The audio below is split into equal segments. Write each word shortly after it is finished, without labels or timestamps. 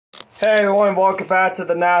Hey everyone, welcome back to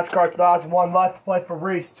the Nascar 2001 Let's Play for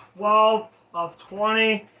race 12 of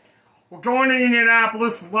 20. We're going to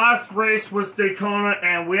Indianapolis. Last race was Daytona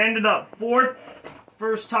and we ended up 4th.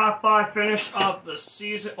 First top 5 finish of the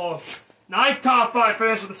season, or 9th top 5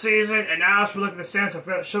 finish of the season. And now as we look at the stands,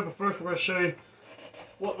 but first we're going to show you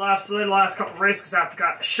what laps they did the last couple of races because I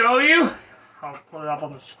forgot to show you. I'll put it up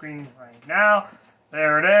on the screen right now.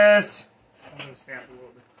 There it is. I'm going to stand a little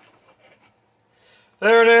bit.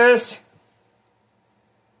 There it is.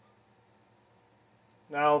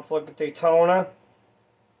 Now let's look at Daytona.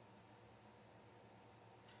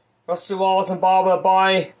 Rusty Wallace and Bob the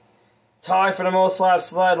Bunny tied for the most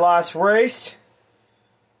laps led last race.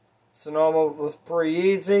 Sonoma was pretty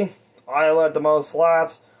easy. I led the most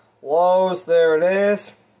laps. Lowe's, there it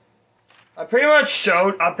is. I pretty much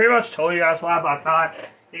told you guys what I thought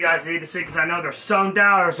you guys need to see, because I know there's some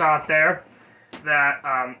doubters out there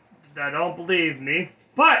that don't believe me,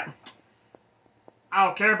 but I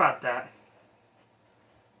don't care about that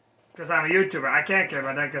because I'm a YouTuber. I can't care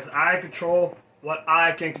about that because I control what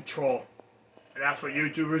I can control, and that's what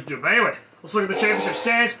YouTubers do. But anyway, let's look at the championship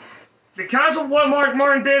standings. Because of what Mark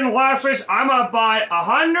Martin did in the last race, I'm up by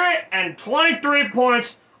 123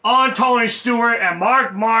 points on Tony Stewart, and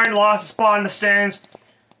Mark Martin lost a spot in the standings.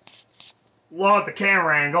 Love the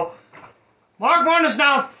camera angle. Mark Martin is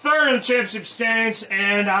now 3rd in the championship standings,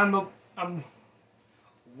 and I'm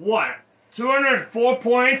what? 204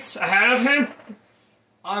 points ahead of him?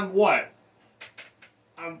 I'm what?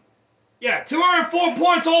 Yeah, 204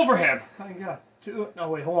 points over him. I got no,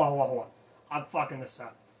 wait, hold on. I'm fucking this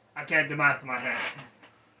up. I can't do math in my head.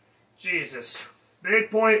 Jesus.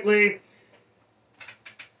 Big point lead.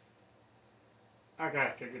 I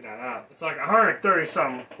gotta figure that out. It's like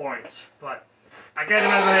 130-something points, but I can't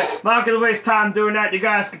remember it. I'm not gonna waste time doing that. You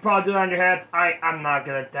guys can probably do it on your heads. I'm not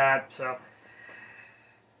good at that, so.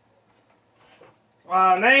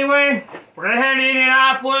 Anyway, we're gonna head to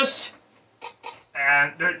Indianapolis,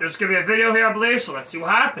 and there's gonna be a video here, I believe, so let's see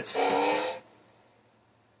what happens. Yep.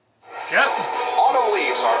 Autumn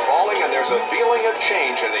leaves are falling, and there's a feeling of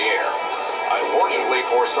change in the air. Unfortunately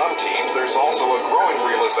for some teams, there's also a growing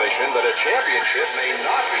realization that a championship may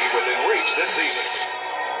not be within reach this season.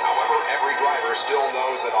 However, every driver still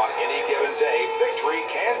knows that on any given day, victory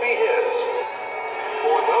can be his.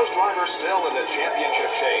 For those drivers still in the championship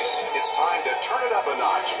chase, it's time to turn it up a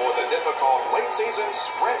notch for the difficult late-season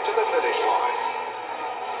sprint to the finish line.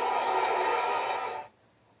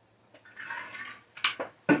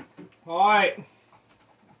 Alright.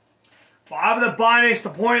 Bob the Bunny's the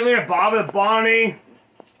point leader. Bob the Bunny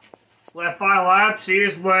led 5 laps. He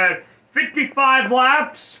has led 55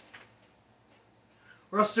 laps.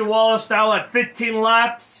 Rusty Wallace now led 15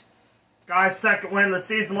 laps. Guy's 2nd win of the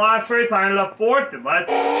season last race. I ended up 4th. And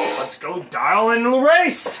let's go dial into the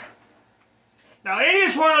race. Now,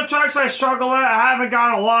 Indy's one of the tracks I struggle at. I haven't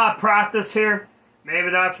gotten a lot of practice here.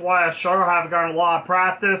 Maybe that's why I struggle. I haven't gotten a lot of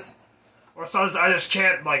practice. Or sometimes I just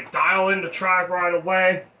can't, like, dial in the track right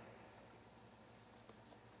away.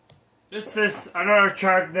 This is another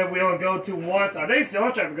track that we only go to once. I think it's the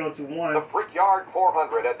only track we go to once. The Brickyard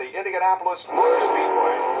 400 at the Indianapolis Motor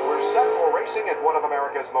Speedway. We're set for racing at one of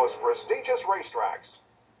America's most prestigious racetracks.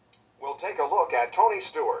 We'll take a look at Tony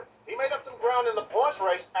Stewart. He made up some ground in the points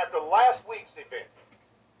race after last week's event.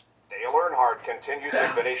 Dale Earnhardt continues to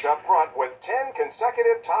finish up front with 10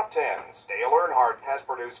 consecutive top 10s. Dale Earnhardt has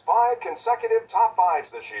produced 5 consecutive top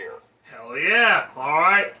 5s this year. Hell yeah.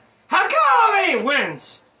 Alright. How come he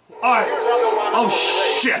wins? Alright. Oh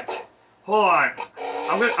shit. Hold on.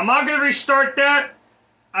 I'm not gonna restart that.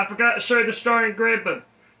 I forgot to show you the starting grid, but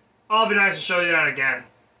I'll be nice to show you that again.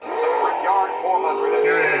 The Brickyard 400 at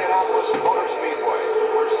the Indianapolis Motor Speedway.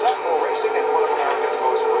 We're set for racing at one of America's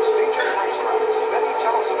most prestigious racetracks. Then you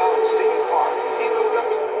tell us about Steve Park. He moved up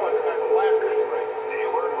to the points after last week's race.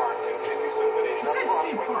 Dale Earnhardt continues to finish up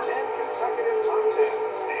front with 10 consecutive top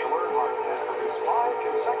 10s. Dale Earnhardt has produced 5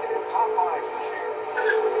 consecutive top 5s this year.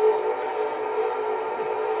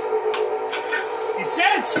 He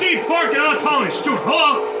said Steve Park and not Tony Stewart.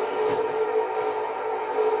 Hello?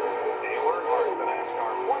 Dale Earnhardt, the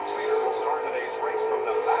Nascar points leader, will start today's race from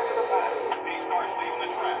the back of the pack. These cars leaving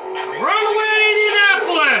the track. Run away to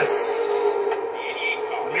Indianapolis!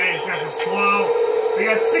 Man, these guys are slow. We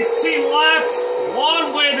got 16 laps.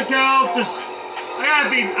 Long way to go.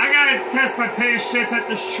 I gotta test my patience at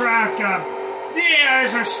this track. The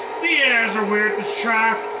airs are weird at this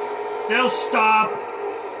track. They'll stop.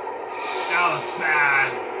 That was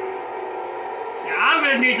bad. Yeah, I'm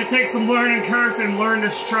gonna need to take some learning curves and learn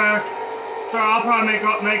this track. So I'll probably make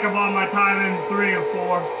up on my time in 3 and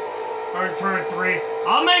 4. Or turn 3.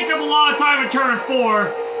 I'll make up a lot of time in turn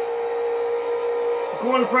 4.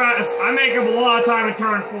 going to practice. I make up a lot of time in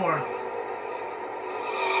turn 4.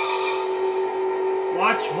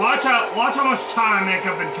 Watch how much time I make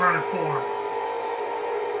up in turn 4.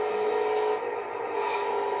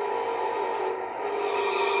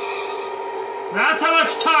 That's how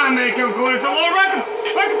much time I make up going into lower right in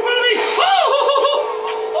front of me. Oh!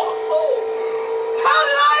 How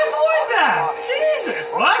did I avoid that?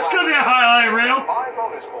 Jesus, well, that's gonna be a highlight reel. 5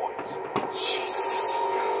 bonus points. Jesus.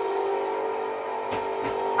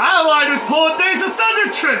 I might just pull a Days of Thunder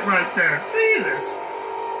trick right there. Jesus.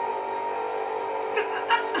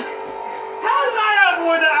 How did I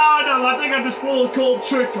avoid that? I don't know. I think I just pulled a cold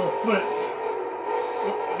trickle, but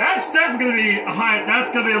that's definitely gonna be a high. That's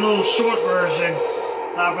gonna be a little short version.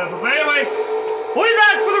 But anyway, we'll be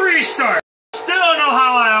back for the restart. Still don't know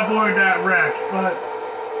how I avoided that wreck, but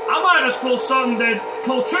I might just pull something that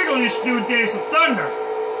Cold Trickle used to do in Days of Thunder.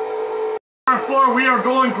 Turn 4, we are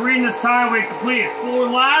going green this time. We completed 4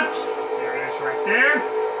 laps. There it is right there.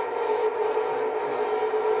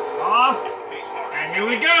 Off. And here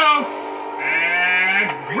we go.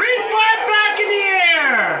 And green flag back in the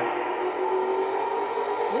air.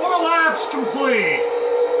 4 laps complete.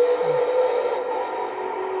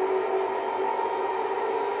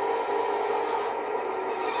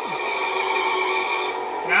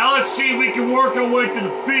 Now let's see if we can work our way to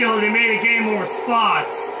the field and maybe gain more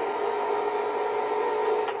spots.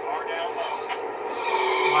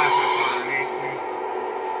 Why is that far underneath me?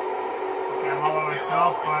 Okay, I'm all by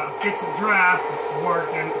myself. Alright, let's get some draft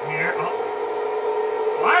working here. Oh.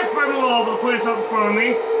 Why is Brendan all over the place up in front of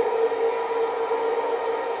me?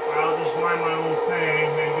 I'll just run my own thing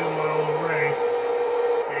and do my own race.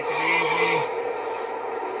 Take it easy.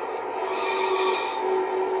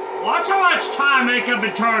 Watch how much time I make up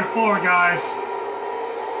in turn 4, guys.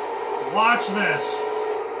 Watch this.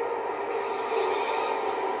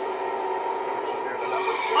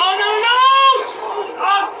 Oh, no, no!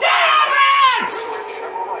 Oh, damn it!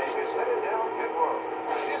 Chevrolet is headed down pit road.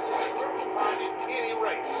 This is the first time in any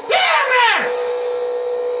race. Damn it!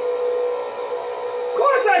 Of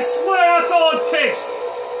course I swear that's all it takes.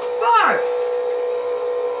 Fuck!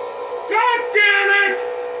 God damn it!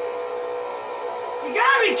 You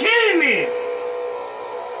gotta be kidding me!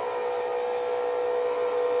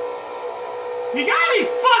 You gotta be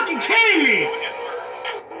fucking kidding me!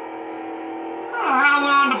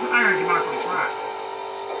 I gotta get back on track.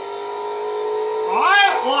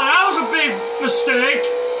 Alright, well that was a big mistake.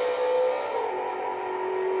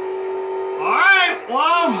 Alright,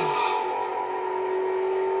 well.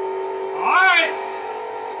 Alright.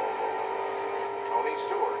 Tony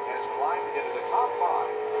Stewart has climbed into the top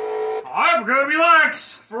 5. Alright, we're gonna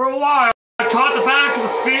relax for a while. I caught the back of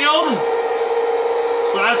the field.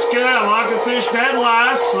 So that's good. I'm not gonna finish dead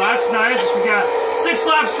last, so that's nice. We got 6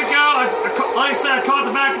 laps to go. Like I said, I caught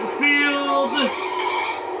the back of the field.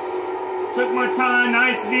 Took my time,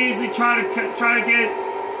 nice and easy. Try to establish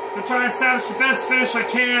the best finish I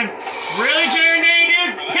can. Really, Jerry,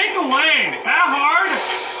 dude? Pick a lane. Is that hard?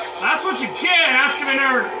 That's what you get. That's gonna be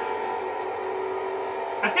another.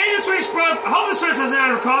 I think this race. I hope this race has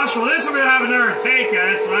another caution. Well, this is gonna have another take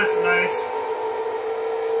at it, so that's nice.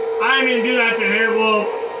 I didn't mean to do that to here. Well,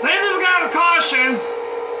 lately we got a caution.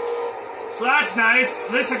 So that's nice.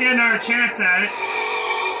 At least I get another chance at it.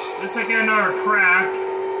 At least I get another crack.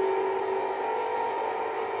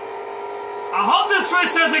 I hope this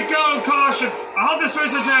race doesn't go caution. I hope this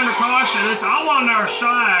race isn't under caution. I want another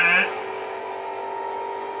shot at it.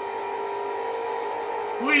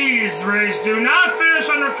 Please, race, do not finish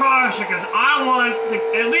under caution because I want to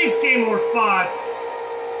at least gain more spots.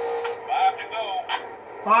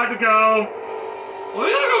 5 to go. Well,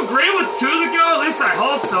 we gonna go green with 2 to go? At least I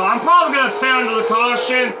hope so. I'm probably gonna pay under the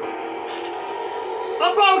caution.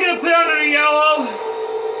 I'm probably gonna pay under the yellow.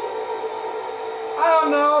 I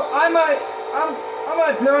don't know. I might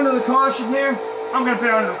pay under the caution here. I'm gonna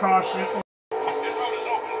pay under the caution.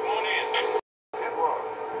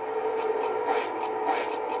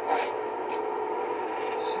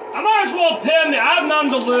 I might as well pay me. I have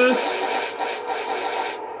nothing to lose.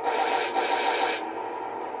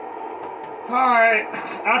 Alright,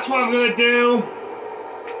 that's what I'm gonna do.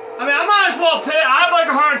 I mean, I might as well pay. I have like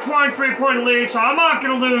a 123-point lead, so I'm not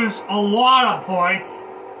gonna lose a lot of points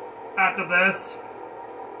after this.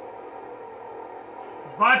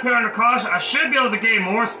 If I pay under caution, I should be able to gain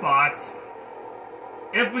more spots.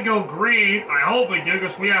 If we go green, I hope we do,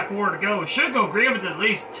 because we have 4 to go. We should go green with at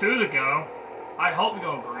least 2 to go. I hope we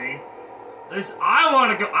go green. At least I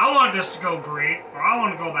want this to go green, or I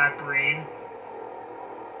want to go back green.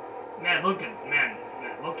 Man, look.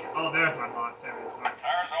 Oh, there's my box. There it is.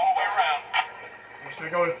 Tires all the way around. I'm just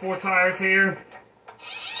gonna go with 4 tires here.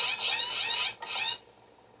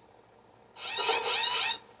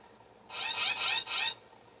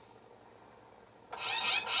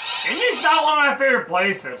 favorite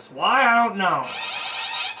places. Why? I don't know.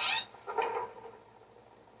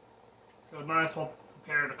 So we might as well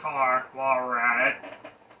prepare the car while we're at it.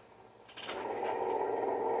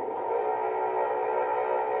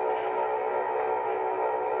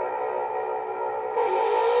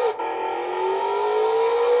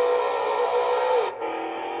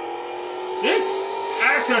 This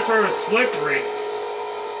access road is slippery.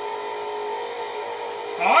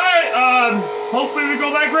 Alright, hopefully we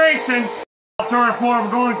go back racing. Turn 4,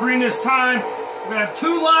 we're going green this time. We have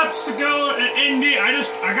 2 laps to go at Indy. I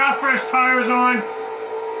got fresh tires on.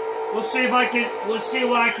 We'll see what I can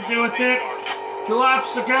do with it. 2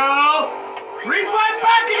 laps to go. Green flag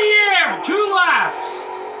back in the air. 2 laps.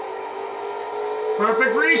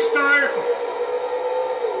 Perfect restart.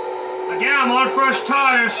 Again, I'm on fresh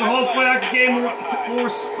tires, so hopefully I can gain more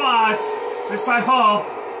spots. This I hope.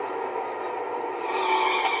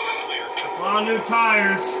 A lot of new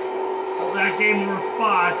tires. Hopefully I gain more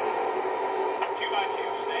spots.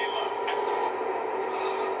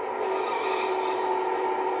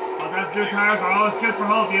 Sometimes new tires are always good for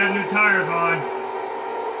hope. You have new tires on.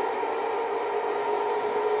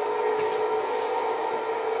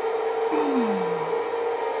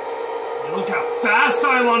 Look how fast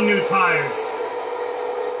I'm on new tires.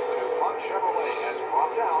 DuPont Chevrolet has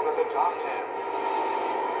dropped down to the top 10.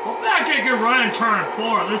 Hopefully I get a good run in turn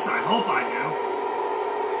 4. At least I hope I do.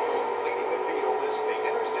 Leading the field is the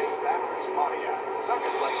Interstate Batteries Pontiac.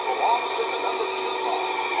 Second place belongs to the number 2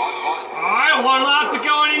 car. Alright, 1 lap to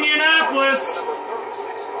go in Indianapolis. Number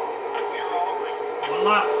 36 car.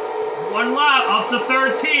 1 lap up to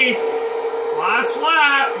 13th. Last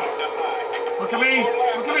lap. Look at me.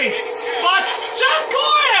 Look at me. But Jeff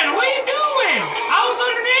Gordon, what are you doing? I was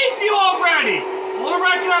underneath you already. We'll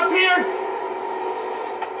rack it up here.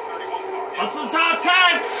 Up to the top 10.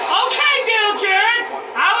 Okay, Diligent.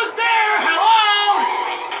 I was there. Hello.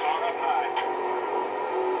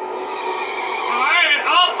 Alright,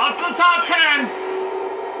 up to the top 10.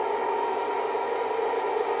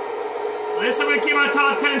 At least I'm going to keep my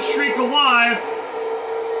top 10 streak alive.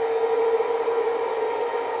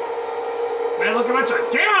 Man, look at my tires.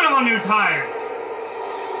 Get on them on new tires.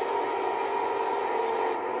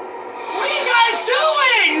 What are you guys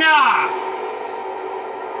doing?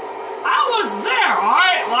 I was there,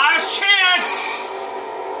 alright? Last chance.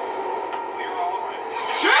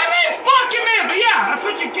 Jeremy fucking me. But yeah, that's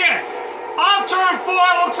what you get. Off turn 4,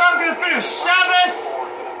 looks like I'm going to finish 7th.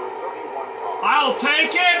 I'll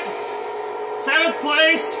take it. 7th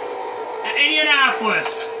place at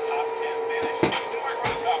Indianapolis.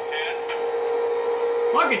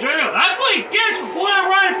 Look at Jeremy. That's what he gets for pulling that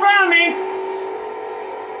right in front of me.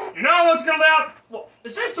 You know what's going to be out? Well,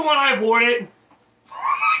 is this the one I avoided?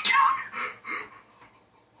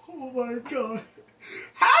 Oh my god.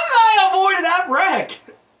 How did I avoid that wreck?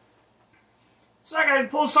 It's like I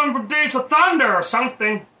pulled something from Days of Thunder or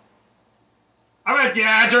something. I bet,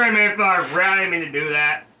 yeah, Jeremy, if I really didn't mean to do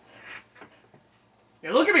that.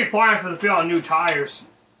 Yeah, look at me flying for the field on new tires.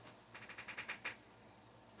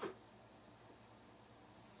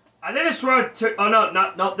 I think this is where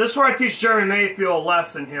no, this is where I teach Jeremy Mayfield a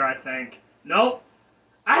lesson here, I think. Nope.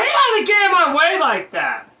 I hate how they get in my way like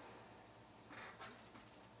that.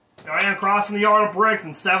 Here I am crossing the yard of bricks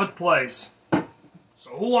in 7th place.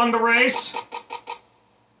 So who won the race?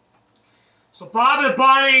 So Bobby the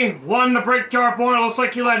Bunny won the Brickyard Point. It looks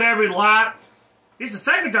like he led every lap. He's the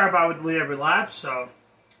second driver I would lead every lap, so.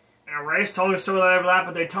 In a race, Tony Stewart led every lap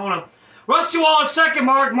at Daytona. Rusty Wallace second,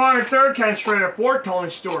 Mark Martin third, Ken Schrader fourth,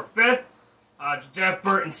 Tony Stewart fifth, Jeff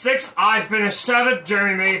Burton sixth, I finished 7th,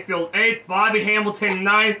 Jeremy Mayfield 8th, Bobby Hamilton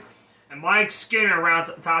 9th, and Mike Skinner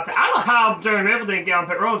rounds at the top 10. I don't know how Jeremy Mayfield didn't get on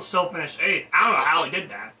pit road and still finished 8th. I don't know how he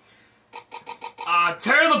did that.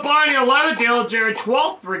 Terry LeBarney 11th, Dale Jerry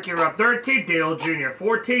 12th, Ricky Rupp 13th, Dale Jr.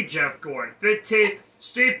 14th, Jeff Gordon 15th,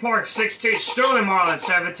 Steve Park 16th, Sterling Marlin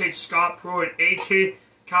 17th, Scott Pruitt 18th,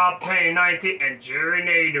 Kyle Payne 19th, and Jerry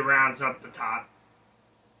Nader rounds up the top.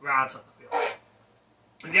 Rounds up the field.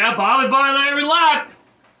 And yeah, Bobby Bunny led every lap.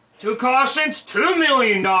 2 cautions, $2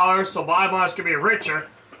 million, so Bobby Bunny's going to be richer.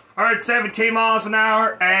 117 miles an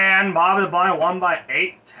hour, and Bobby the Bunny won by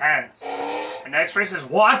 8/10. The next race is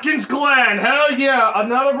Watkins Glen. Hell yeah,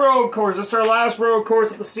 another road course. This is our last road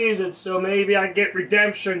course of the season, so maybe I get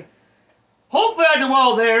redemption. Hopefully I do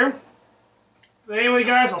well there. But anyway,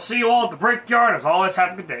 guys, I'll see you all at the Brickyard. As always,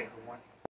 have a good day.